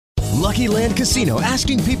Lucky Land Casino,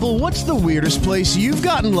 asking people, what's the weirdest place you've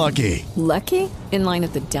gotten lucky? Lucky? In line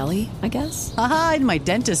at the deli, I guess? Aha, in my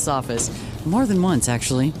dentist's office. More than once,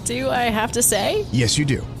 actually. Do I have to say? Yes, you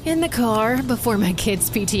do. In the car before my kids'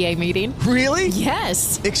 PTA meeting. Really?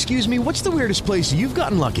 Yes. Excuse me, what's the weirdest place you've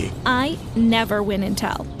gotten lucky? I never win and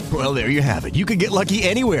tell. Well, there you have it. You can get lucky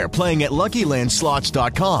anywhere, playing at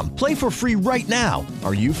LuckyLandSlots.com. Play for free right now.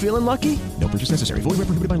 Are you feeling lucky? No purchase necessary. Void where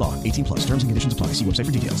prohibited by law. 18 plus. Terms and conditions apply. See website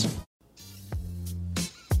for details.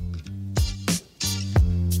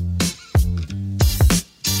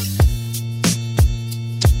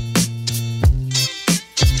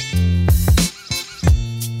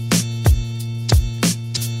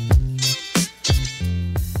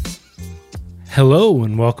 Hello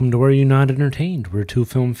and welcome to Where You Not Entertained, where two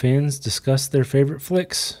film fans discuss their favorite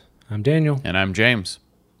flicks. I'm Daniel. And I'm James.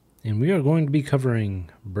 And we are going to be covering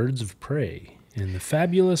Birds of Prey and the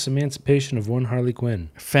fabulous emancipation of one Harley Quinn.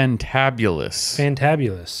 Fantabulous.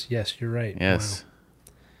 Fantabulous. Yes, you're right. Yes.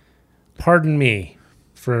 Wow. Pardon me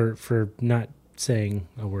for not saying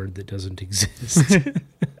a word that doesn't exist.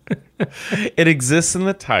 It exists in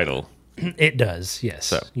the title. It does, yes.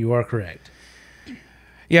 So. You are correct.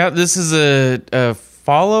 Yeah, this is a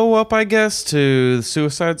follow-up, I guess, to the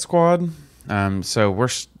Suicide Squad. So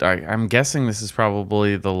I'm guessing this is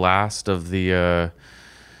probably the last of the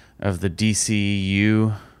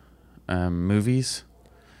DCU movies.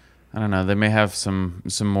 I don't know. They may have some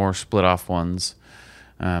more split-off ones.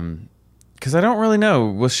 Because I don't really know.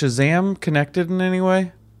 Was Shazam connected in any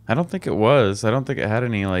way? I don't think it was. I don't think it had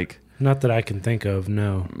any, Not that I can think of,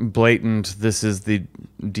 no. Blatant, this is the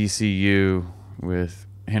DCU with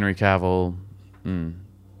Henry Cavill.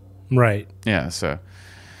 Right. Yeah, so.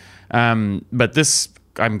 But this,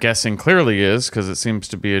 I'm guessing, clearly is, because it seems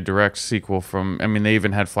to be a direct sequel from, they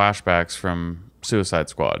even had flashbacks from Suicide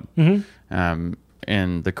Squad. Mm-hmm.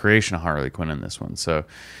 And the creation of Harley Quinn in this one. So,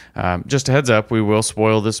 just a heads up, we will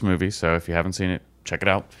spoil this movie, so if you haven't seen it, check it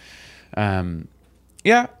out.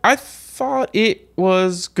 Yeah, I thought it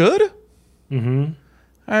was good. Mm-hmm.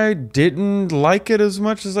 I didn't like it as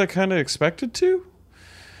much as I kind of expected to.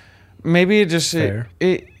 Maybe it just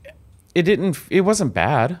it wasn't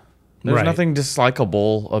bad. There's nothing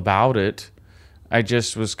dislikable about it. I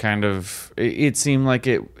just was kind of, it seemed like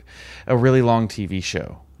a really long TV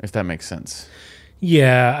show, if that makes sense.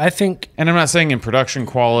 Yeah, I think, and I'm not saying in production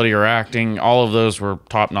quality or acting, all of those were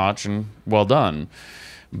top notch and well done,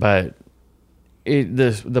 but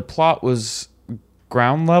the plot was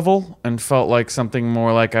ground level and felt like something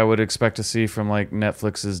more like I would expect to see from like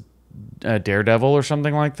Netflix's Daredevil or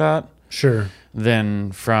something like that. Sure.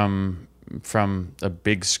 Than from a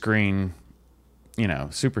big screen,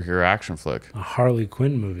 superhero action flick. A Harley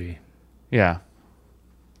Quinn movie. Yeah.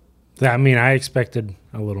 I expected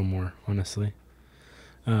a little more, honestly.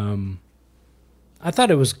 I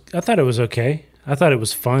thought it was okay. I thought it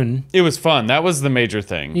was fun. It was fun. That was the major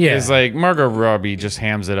thing. Yeah. It's like Margot Robbie just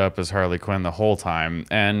hams it up as Harley Quinn the whole time,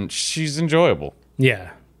 and she's enjoyable.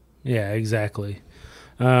 Yeah. Yeah, exactly.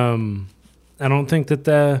 I don't think that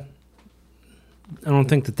the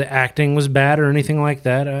acting was bad or anything like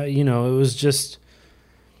that. It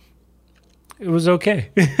was okay.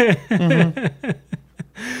 Mm-hmm.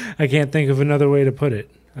 I can't think of another way to put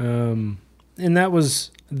it. And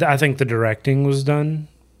I think the directing was done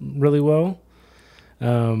really well.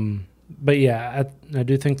 But yeah, I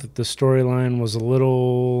do think that the storyline was a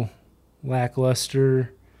little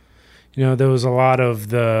lackluster. There was a lot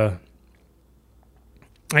of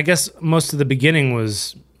I guess most of the beginning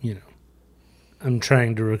was, I'm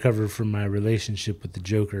trying to recover from my relationship with the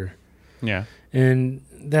Joker. Yeah. And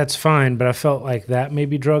that's fine, but I felt like that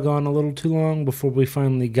maybe drug on a little too long before we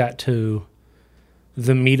finally got to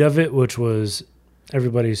the meat of it, which was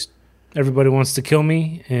everybody wants to kill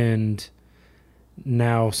me, and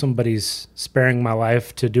now somebody's sparing my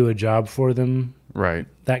life to do a job for them. Right.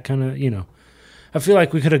 That kind of, I feel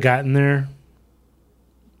like we could have gotten there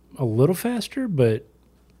a little faster, but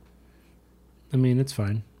it's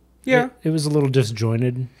fine. Yeah. It was a little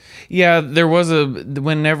disjointed. Yeah, there was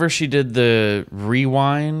whenever she did the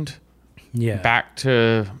rewind back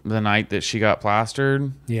to the night that she got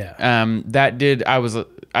plastered. Yeah.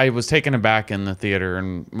 I was taken aback in the theater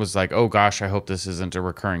and was like, oh gosh, I hope this isn't a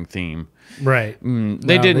recurring theme. Right.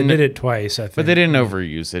 They did it twice, I think. But they didn't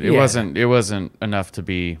overuse it. It wasn't enough to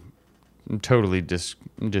be totally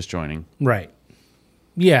disjoining. Right.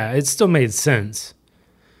 Yeah, it still made sense.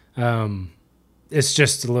 It's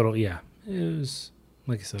just a little, it was,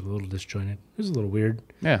 like I said, a little disjointed. It was a little weird.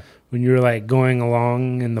 Yeah. When you're like going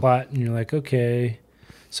along in the plot and you're like, okay,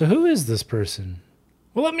 so who is this person?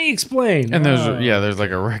 Well, let me explain. And there's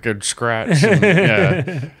like a record scratch.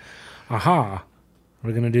 And, aha,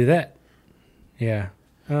 we're gonna do that. Yeah.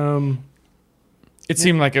 It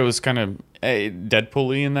seemed like it was kind of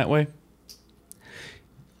Deadpool-y in that way.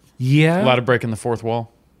 Yeah. A lot of breaking the fourth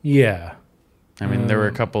wall. Yeah. I mean, there were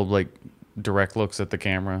a couple like direct looks at the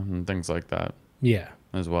camera and things like that Yeah.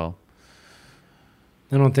 as well.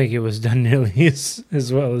 I don't think it was done nearly as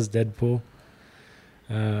well as Deadpool.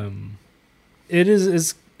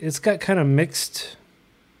 It's got kind of mixed,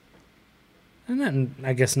 and then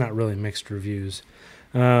I guess not really mixed reviews.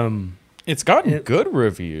 It's gotten good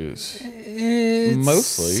reviews. It's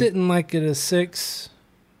Mostly. sitting like at a 6,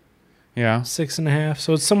 Yeah. 6.5.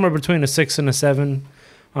 So it's somewhere between a 6 and a 7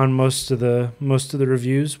 on most of the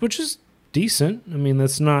reviews, which is decent. I mean,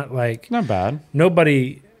 that's not like Not bad.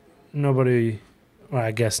 nobody. Well,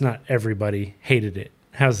 I guess not everybody hated it.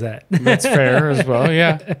 How's that? That's fair as well.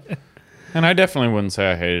 Yeah. And I definitely wouldn't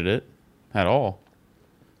say I hated it at all.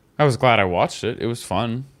 I was glad I watched it. It was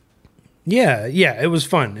fun. Yeah, it was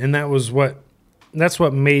fun, and that's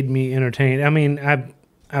what made me entertained. I mean,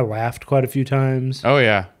 I laughed quite a few times. Oh,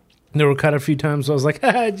 yeah. There were quite a few times I was like,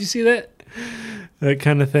 did you see that? That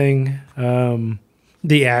kind of thing.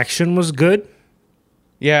 The action was good.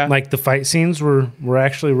 Yeah. Like the fight scenes were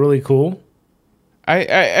actually really cool.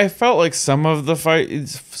 I felt like some of the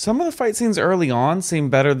fight scenes early on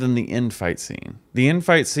seemed better than the end fight scene. The end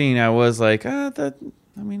fight scene, I was like, that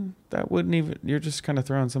wouldn't even. You're just kind of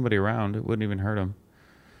throwing somebody around. It wouldn't even hurt them.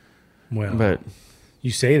 Well, But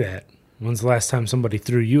you say that. When's the last time somebody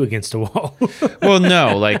threw you against a wall? well,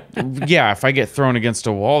 no, like yeah, if I get thrown against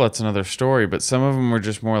a wall, that's another story. But some of them were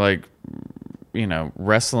just more like,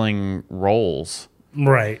 wrestling rolls.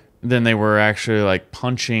 Right. Than they were actually like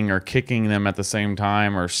punching or kicking them at the same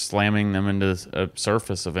time or slamming them into a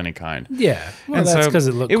surface of any kind. Yeah. Well, And that's so because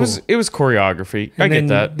it looked cool. It was choreography. I get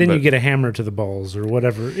that. Then you but get a hammer to the balls or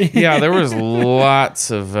whatever. yeah, there was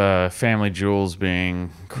lots of family jewels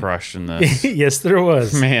being crushed in this. Yes, there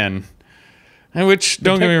was. Man. And which,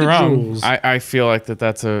 don't get me the wrong, jewels. I feel like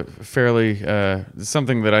that's a fairly,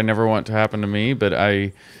 something that I never want to happen to me, but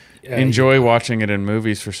I enjoy watching it in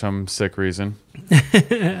movies for some sick reason.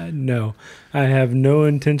 No, I have no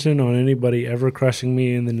intention on anybody ever crushing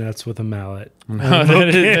me in the nuts with a mallet.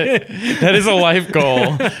 That is a life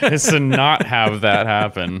goal, is to not have that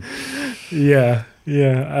happen. Yeah,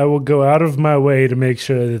 I will go out of my way to make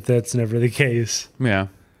sure that that's never the case. Yeah.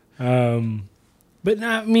 But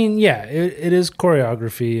I mean, yeah, it is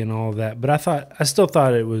choreography and all of that. But I still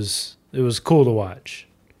thought it was cool to watch.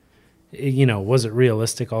 Was it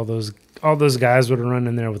realistic? All those guys would have run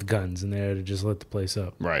in there with guns and they had to just lit the place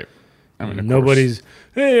up. Right. I mean, of nobody's. course.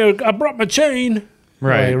 Hey, I brought my chain.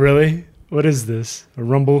 Right. Like, really? What is this? A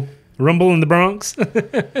rumble? Rumble in the Bronx?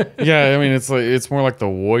 Yeah, I mean, it's more like the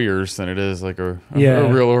Warriors than it is like a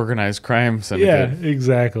real organized crime syndicate. Yeah,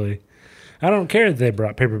 exactly. I don't care that they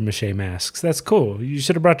brought paper mache masks. That's cool. You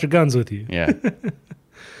should have brought your guns with you. Yeah.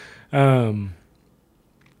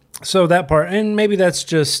 So that part, and maybe that's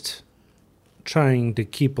just trying to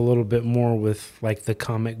keep a little bit more with like the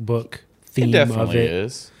comic book theme It definitely of it.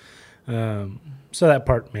 is. So that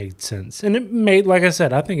part made sense, and it made, like I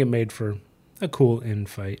said, I think it made for a cool end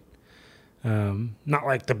fight. Not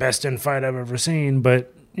like the best end fight I've ever seen,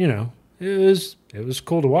 but it was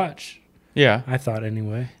cool to watch. Yeah. I thought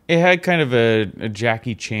anyway. It had kind of a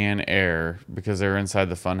Jackie Chan air because they were inside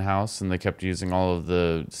the fun house and they kept using all of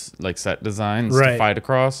the like set designs to fight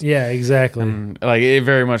across. Yeah, exactly. Like it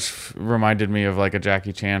very much reminded me of like a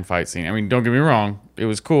Jackie Chan fight scene. I mean, don't get me wrong, it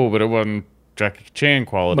was cool, but it wasn't Jackie Chan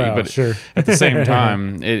quality. Well, but sure. At the same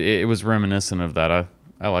time, it was reminiscent of that.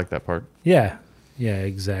 I like that part. Yeah,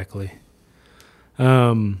 exactly.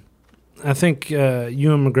 I think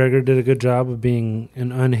Ewan McGregor did a good job of being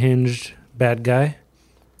an unhinged bad guy.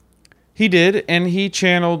 He did, and he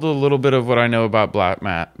channeled a little bit of what I know about Black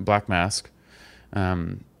Mask.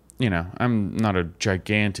 I'm not a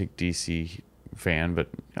gigantic DC fan, but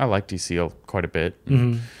I like DC quite a bit.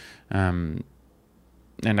 Mm-hmm.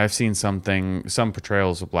 And I've seen some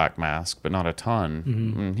portrayals of Black Mask, but not a ton.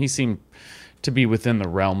 Mm-hmm. He seemed to be within the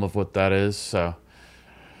realm of what that is. So,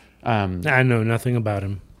 I know nothing about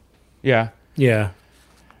him. Yeah.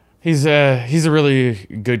 He's a really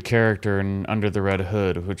good character in Under the Red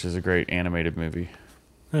Hood, which is a great animated movie.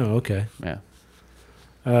 Oh, okay. Yeah.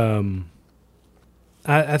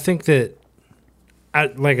 I think that,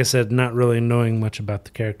 like I said, not really knowing much about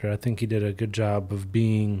the character, I think he did a good job of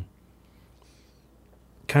being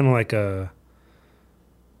kind of like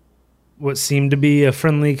what seemed to be a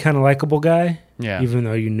friendly, kind of likable guy. Yeah. Even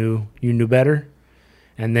though you knew better.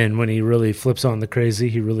 And then when he really flips on the crazy,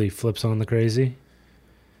 he really flips on the crazy.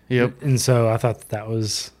 Yep. And so I thought that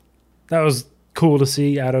was cool to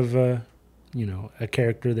see out of a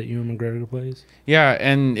character that Ewan McGregor plays. Yeah,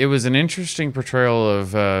 and it was an interesting portrayal of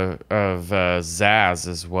Zsasz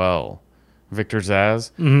as well. Victor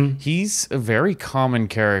Zsasz. Mm-hmm. He's a very common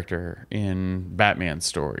character in Batman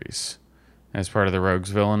stories as part of the Rogues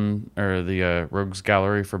villain or the Rogues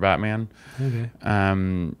Gallery for Batman. Okay.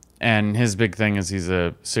 And his big thing is he's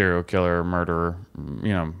a serial killer, murderer,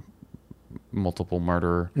 multiple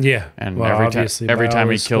murderer. Yeah. And Well, every obviously time by all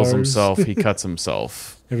he his kills scars. himself, he cuts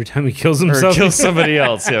himself. Every time he kills Or himself, kills somebody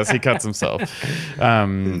else. Yes, he cuts himself.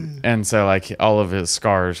 And so, like, all of his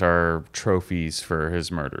scars are trophies for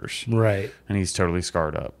his murders. Right. And he's totally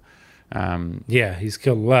scarred up. Yeah, he's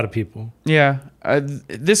killed a lot of people. Yeah.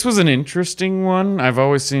 This was an interesting one. I've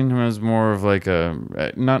always seen him as more of like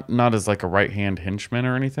not as like a right-hand henchman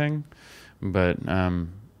or anything, but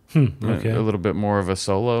Okay. a little bit more of a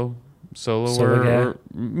soloer, guy. or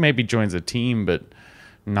maybe joins a team, but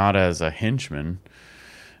not as a henchman.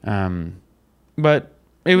 But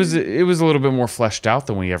it was a little bit more fleshed out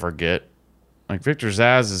than we ever get. Like Victor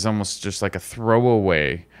Zsasz is almost just like a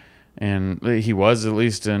throwaway, and he was at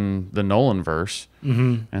least in the Nolan verse.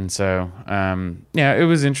 Mm-hmm. And so, yeah, it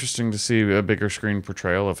was interesting to see a bigger screen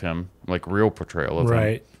portrayal of him, like real portrayal of him.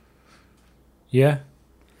 Right. Yeah.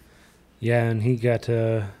 Yeah, and he got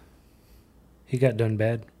done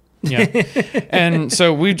bad. Yeah. And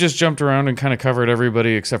so we just jumped around and kind of covered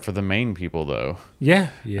everybody except for the main people, though.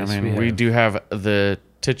 Yeah. Yes, I mean, we have. do have the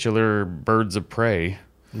titular Birds of Prey.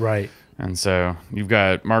 Right. And so you've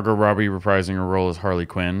got Margot Robbie reprising her role as Harley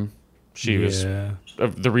Quinn. She was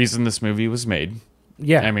the reason this movie was made.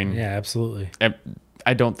 Yeah. I mean, yeah, absolutely.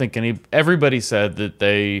 I don't think everybody said that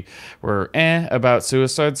they were about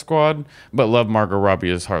Suicide Squad, but loved Margot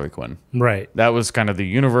Robbie as Harley Quinn. Right. That was kind of the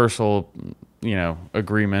universal,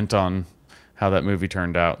 agreement on how that movie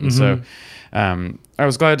turned out. And so I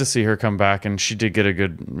was glad to see her come back, and she did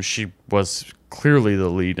get she was clearly the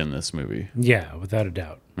lead in this movie. Yeah, without a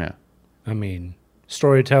doubt. Yeah. I mean,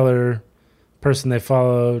 storyteller, person they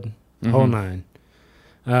followed, the whole nine.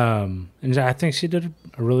 And I think she did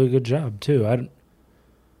a really good job too. I'm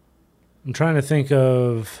trying to think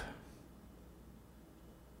of.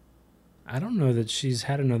 I don't know that she's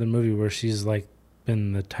had another movie where she's like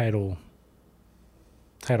been the title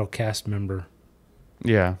cast member.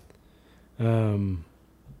 Yeah. I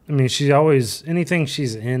mean, she always anything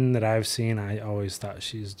she's in that I've seen, I always thought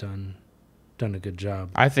she's done a good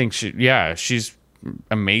job. I think she's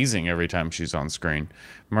amazing every time she's on screen.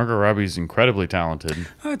 Margot Robbie's incredibly talented.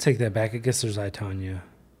 I'll take that back. I guess there's I, Tonya.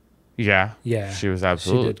 Yeah. Yeah. She was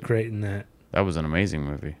absolutely. She did great in that. That was an amazing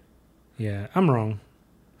movie. Yeah, I'm wrong.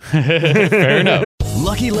 Fair enough.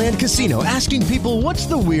 Lucky Land Casino, asking people, what's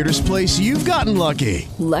the weirdest place you've gotten lucky?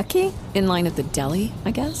 Lucky? In line at the deli,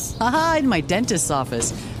 I guess? Aha, in my dentist's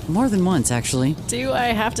office. More than once, actually. Do I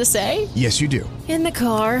have to say? Yes, you do. In the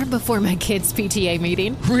car before my kids' PTA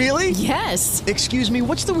meeting. Really? Yes. Excuse me,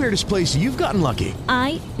 what's the weirdest place you've gotten lucky?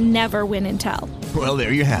 I never win and tell. Well,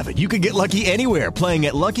 there you have it. You can get lucky anywhere, playing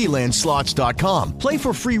at LuckyLandSlots.com. Play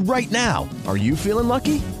for free right now. Are you feeling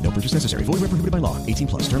lucky? No purchase necessary. Void where prohibited by law. 18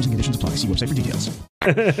 plus. Terms and conditions apply. See website for details.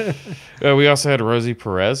 We also had Rosie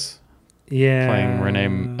Perez Yeah. playing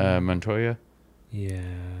Renee Montoya. Yeah.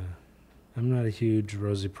 I'm not a huge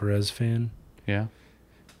Rosie Perez fan. Yeah.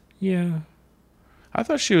 Yeah. I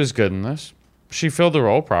thought she was good in this. She filled the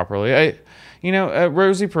role properly.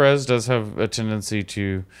 Rosie Perez does have a tendency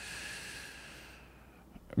to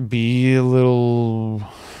be a little,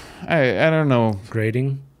 I don't know.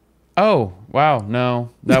 Grading? Oh, wow.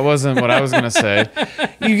 No, that wasn't what I was going to say.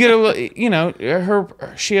 You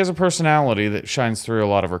get she has a personality that shines through a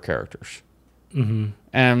lot of her characters. Mm-hmm.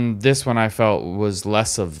 And this one I felt was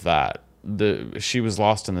less of that. She was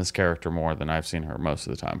lost in this character more than I've seen her most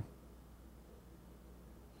of the time.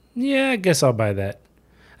 Yeah, I guess I'll buy that.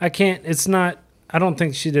 I don't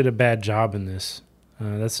think she did a bad job in this.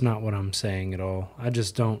 That's not what I'm saying at all. I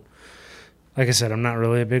just don't, like I said, I'm not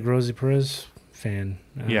really a big Rosie Perez fan.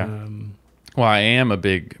 Yeah. Well, I am a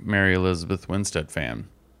big Mary Elizabeth Winstead fan.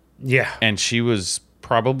 Yeah. And she was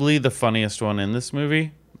probably the funniest one in this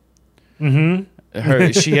movie. Mm-hmm.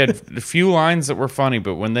 She had a few lines that were funny,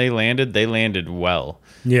 but when they landed well.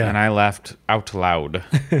 Yeah. And I laughed out loud.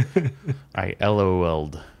 I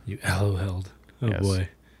LOL'd. You LOL'd. Oh, Yes. boy.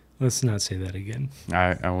 Let's not say that again.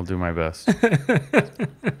 I will do my best.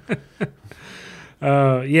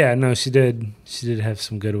 Yeah, no, she did. She did have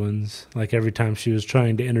some good ones. Like every time she was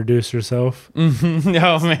trying to introduce herself.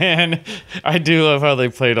 Oh, man. I do love how they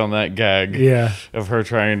played on that gag. Yeah. Of her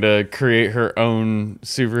trying to create her own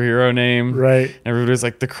superhero name. Right. Everybody's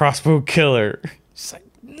like, the Crossbow Killer. She's like,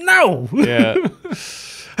 no. Yeah.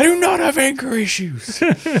 I do not have anger issues.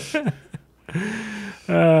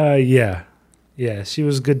 Yeah. Yeah, she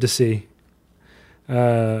was good to see.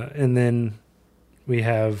 And then we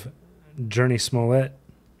have Journey Smollett.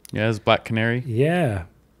 Yeah, it's Black Canary. Yeah.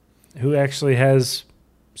 Who actually has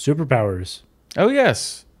superpowers. Oh,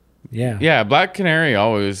 yes. Yeah. Yeah, Black Canary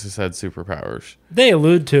always has had superpowers. They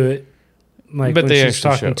allude to it. Like But when they she's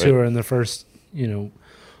actually talking show to it. her in the first,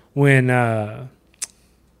 when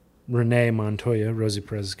Renee Montoya, Rosie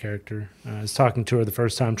Perez's character, is talking to her the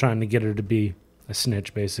first time, trying to get her to be a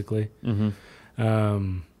snitch, basically.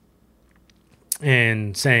 Mm-hmm.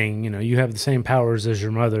 And saying, you have the same powers as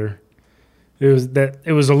your mother.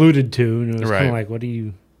 It was alluded to, and it was kind Right. of like,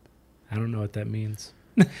 I don't know what that means.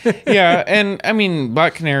 Yeah, and I mean,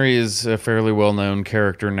 Black Canary is a fairly well-known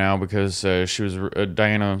character now because she was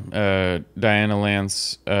Diana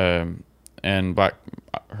Lance and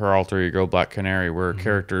her alter ego Black Canary were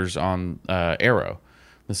characters on Arrow,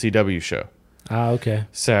 the CW show. Ah, okay.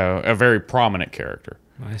 So a very prominent character.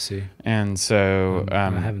 I see. And so I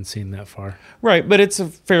haven't seen that far. right, but it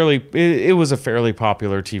was a fairly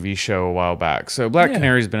popular TV show a while back. So Black Yeah.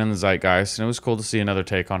 Canary's been in the zeitgeist, and it was cool to see another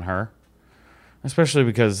take on her. Especially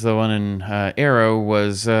because the one in Arrow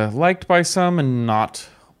was liked by some and not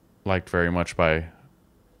liked very much by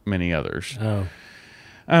many others. Oh,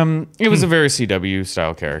 It was a very CW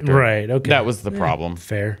style character. right. Okay. That was the problem.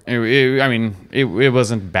 Fair. It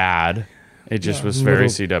wasn't bad. It just was very A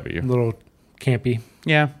CW. little campy.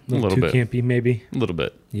 Yeah, a little too bit. campy, maybe. A little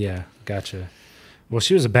bit. Yeah, gotcha. Well,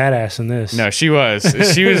 she was a badass in this. No, she was.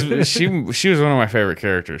 She was one of my favorite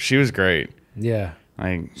characters. She was great. Yeah,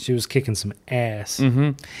 Like, she was kicking some ass.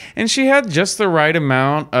 and she had just the right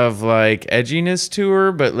amount of like edginess to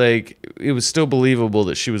her, but like it was still believable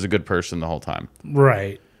that she was a good person the whole time.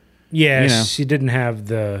 Right. Yeah, You know. she didn't have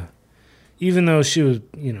the... Even though she was,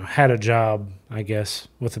 had a job, I guess,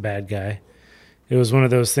 with a bad guy, it was one of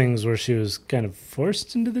those things where she was kind of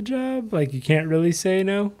forced into the job. Like, you can't really say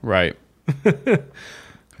no. Right.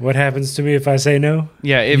 What happens to me if I say no?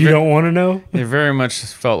 Yeah. You don't want to know? It very much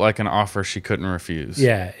felt like an offer she couldn't refuse.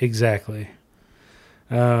 Yeah, exactly.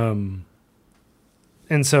 And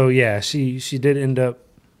so, yeah, she did end up,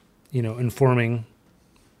 informing,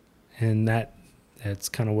 and that's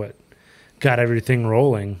kind of what got everything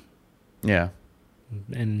rolling. Yeah.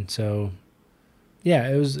 And so, yeah,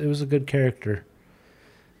 it was a good character.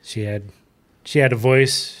 She had a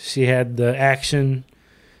voice, she had the action,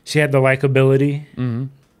 she had the likability. Mm-hmm.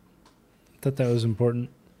 Thought that was important.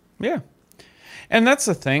 Yeah. And that's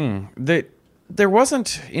the thing, that there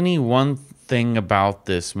wasn't any one thing about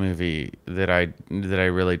this movie that I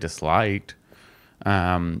really disliked.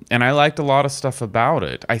 And I liked a lot of stuff about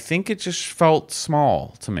it. I think it just felt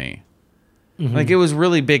small to me. Mm-hmm. Like, it was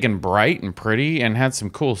really big and bright and pretty and had some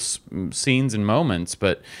cool scenes and moments,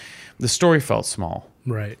 but the story felt small.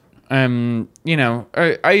 Right.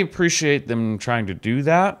 I appreciate them trying to do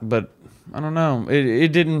that, but I don't know. It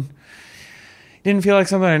didn't feel like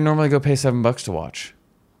something I'd normally go pay $7 to watch.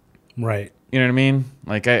 Right. You know what I mean?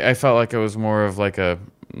 Like, I felt like it was more of like a,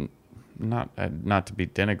 not to be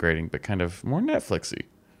denigrating, but kind of more Netflixy.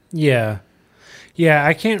 Yeah. Yeah,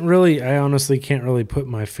 I honestly can't really put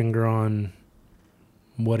my finger on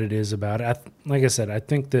what it is about it. Like I said, I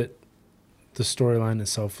think that the storyline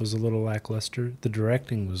itself was a little lackluster. The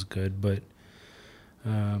directing was good, but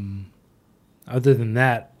other than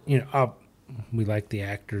that, we like the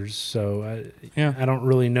actors, so I don't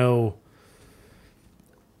really know.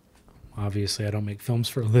 Obviously, I don't make films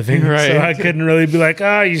for a living, Right. so I couldn't really be like,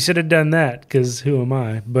 you should have done that, because who am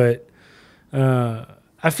I? But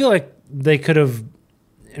I feel like they could have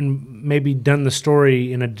and maybe done the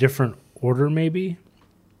story in a different order, maybe.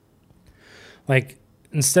 Like,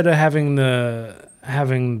 instead of having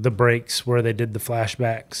the breaks where they did the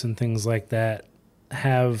flashbacks and things like that,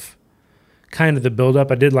 have kind of the build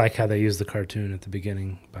up. I did like how they used the cartoon at the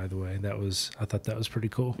beginning, by the way. I thought that was pretty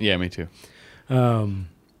cool. Yeah, me too.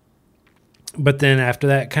 But then after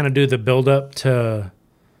that, kind of do the build up to,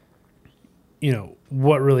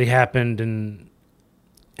 what really happened and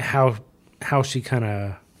how she kind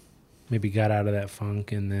of maybe got out of that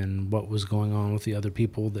funk, and then what was going on with the other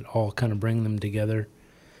people that all kind of bring them together,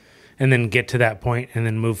 and then get to that point and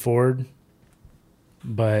then move forward.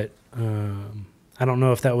 But I don't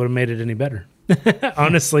know if that would have made it any better.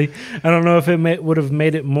 Honestly, I don't know if it would have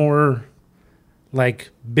made it more like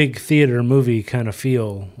big theater movie kind of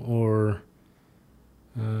feel, or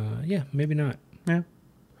maybe not. Yeah.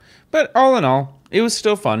 But all in all, it was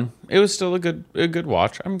still fun. It was still a good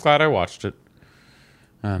watch. I'm glad I watched it.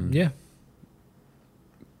 Yeah.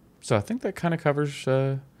 So I think that kind of covers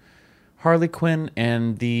Harley Quinn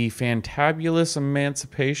and the Fantabulous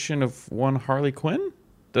Emancipation of One Harley Quinn.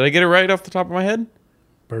 Did I get it right off the top of my head?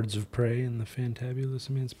 Birds of Prey and the Fantabulous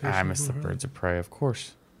Emancipation. I missed the Birds of Prey, of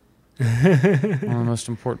course. One of the most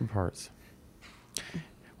important parts.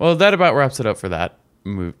 Well, that about wraps it up for that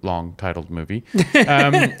long titled movie.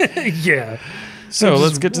 Yeah. So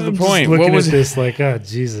let's get to the point. Looking What was at this like, oh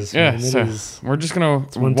Jesus, Yeah, man, so we're just gonna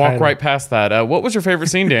one walk title. right past that. What was your favorite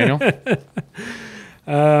scene, Daniel?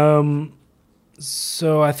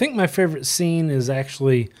 So I think my favorite scene is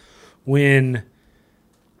actually when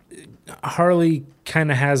Harley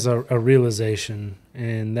kind of has a realization,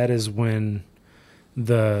 and that is when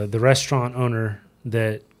the restaurant owner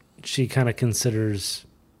that she kind of considers,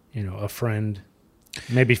 a friend,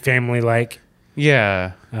 maybe family like,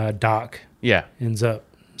 Yeah, Doc, yeah, ends up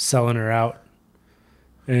selling her out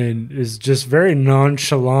and is just very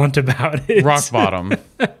nonchalant about it. rock bottom.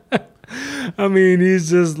 I mean, he's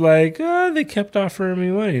just like, oh, they kept offering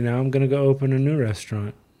me money. Now I'm going to go open a new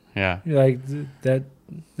restaurant. Yeah, You're like,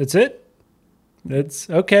 that's it? That's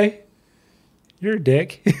okay. You're a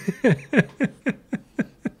dick.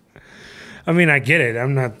 I mean, I get it.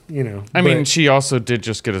 I'm not, I mean, but she also did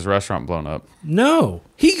just get his restaurant blown up. no,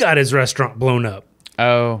 he got his restaurant blown up.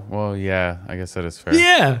 Oh, well, yeah, I guess that is fair.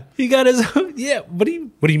 Yeah, he got his, yeah. What are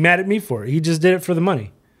you mad at me for? He just did it for the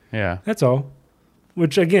money. Yeah. That's all.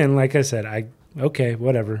 Which again, like I said, okay,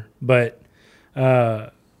 whatever. But I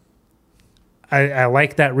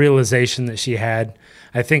like that realization that she had.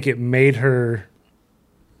 I think it made her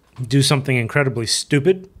do something incredibly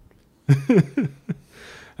stupid,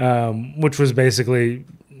 which was basically,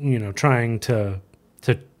 trying to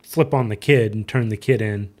flip on the kid and turn the kid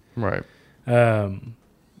in Right. to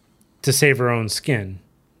save her own skin,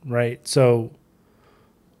 right? So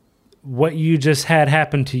what you just had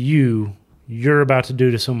happen to you, you're about to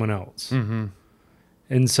do to someone else. Mm-hmm.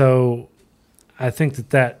 And so I think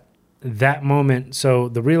that moment, so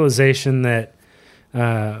the realization that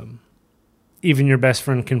even your best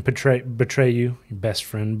friend can betray you, your best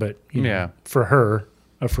friend, but for her,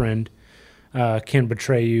 a friend, can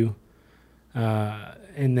betray you.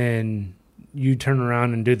 And then you turn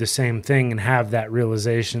around and do the same thing and have that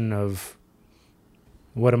realization of,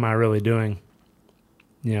 what am I really doing?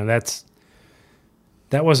 It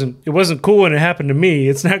wasn't cool when it happened to me.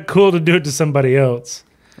 It's not cool to do it to somebody else.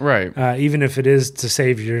 Right. Even if it is to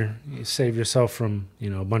save yourself from,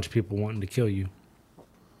 a bunch of people wanting to kill you.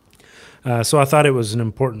 So I thought it was an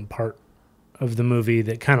important part of the movie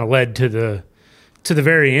that kind of led to the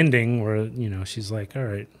very ending where, she's like, all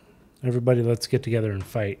right, everybody, let's get together and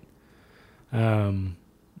fight. Because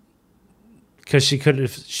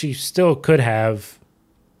she still could have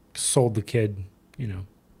sold the kid,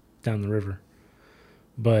 down the river,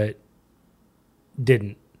 but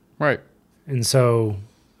didn't. Right. And so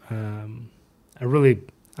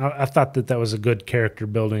I thought that was a good character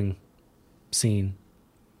building scene.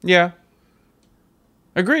 Yeah.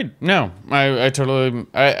 Agreed. No, I totally,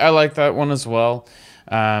 I like that one as well.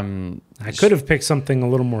 I could have picked something a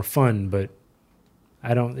little more fun, but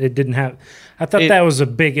I thought that was a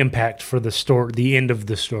big impact for the story, the end of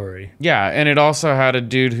the story. Yeah, and it also had a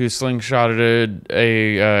dude who slingshotted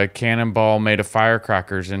a cannonball made of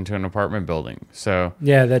firecrackers into an apartment building. So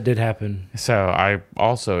yeah, that did happen. So I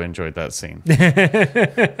also enjoyed that scene,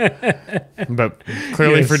 but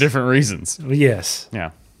clearly for different reasons. Yes.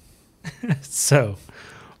 Yeah. So,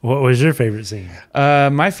 what was your favorite scene?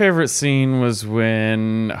 My favorite scene was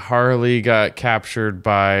when Harley got captured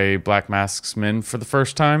by Black Mask's men for the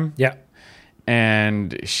first time. Yeah.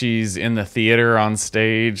 And she's in the theater on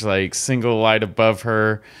stage, like single light above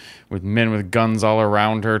her, with men with guns all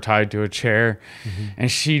around her tied to a chair. Mm-hmm. And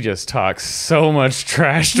she just talks so much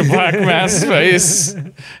trash to Black Mask's face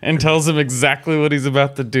and tells him exactly what he's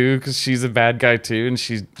about to do, because she's a bad guy too, and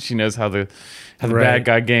she knows how the bad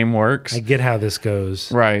guy game works. I get how this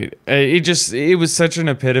goes. Right. It was such an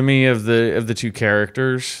epitome of the two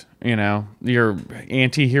characters, your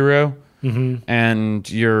anti-hero and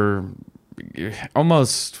your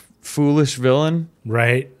almost foolish villain.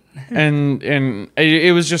 Right. and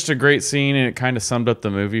it was just a great scene, and it kind of summed up the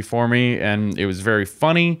movie for me, and it was very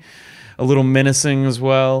funny, a little menacing as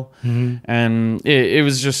well. Mm-hmm. And it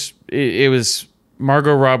was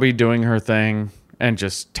Margot Robbie doing her thing and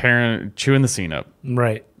just chewing the scene up.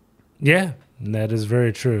 Right. Yeah, that is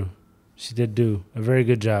very true. She did do a very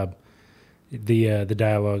good job. The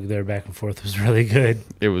dialogue there back and forth was really good.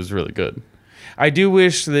 It was really good. I do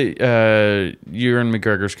wish that Ewan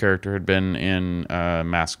McGregor's character had been in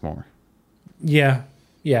Mask more. Yeah,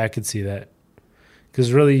 I could see that.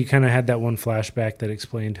 Because really, you kind of had that one flashback that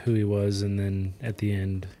explained who he was, and then at the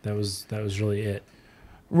end, that was really it.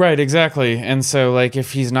 Right, exactly. And so, like,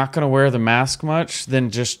 if he's not going to wear the mask much, then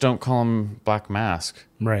just don't call him Black Mask.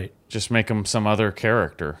 Right. Just make him some other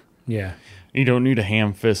character. Yeah. You don't need to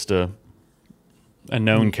ham fist a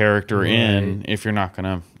known character in if you're not going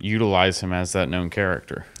to utilize him as that known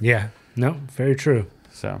character. Yeah. No, very true.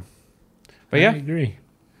 So, but yeah. I agree.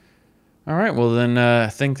 All right. Well, then I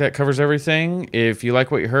think that covers everything. If you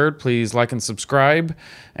like what you heard, please like and subscribe.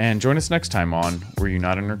 And join us next time on Were You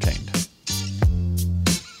Not Entertained?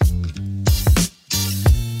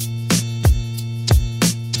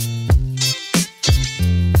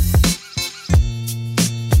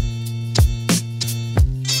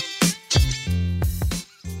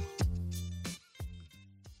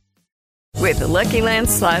 With the Lucky Land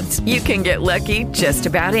Slots, you can get lucky just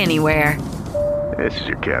about anywhere. This is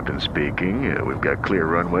your captain speaking. We've got clear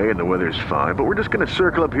runway and the weather's fine, but we're just going to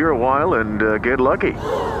circle up here a while and get lucky.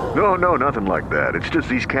 No, nothing like that. It's just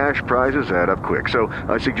these cash prizes add up quick. So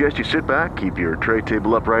I suggest you sit back, keep your tray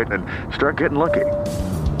table upright, and start getting lucky.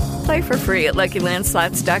 Play for free at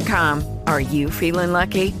LuckyLandSlots.com. Are you feeling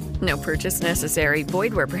lucky? No purchase necessary.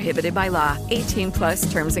 Void where prohibited by law.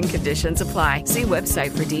 18+ terms and conditions apply. See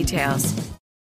website for details.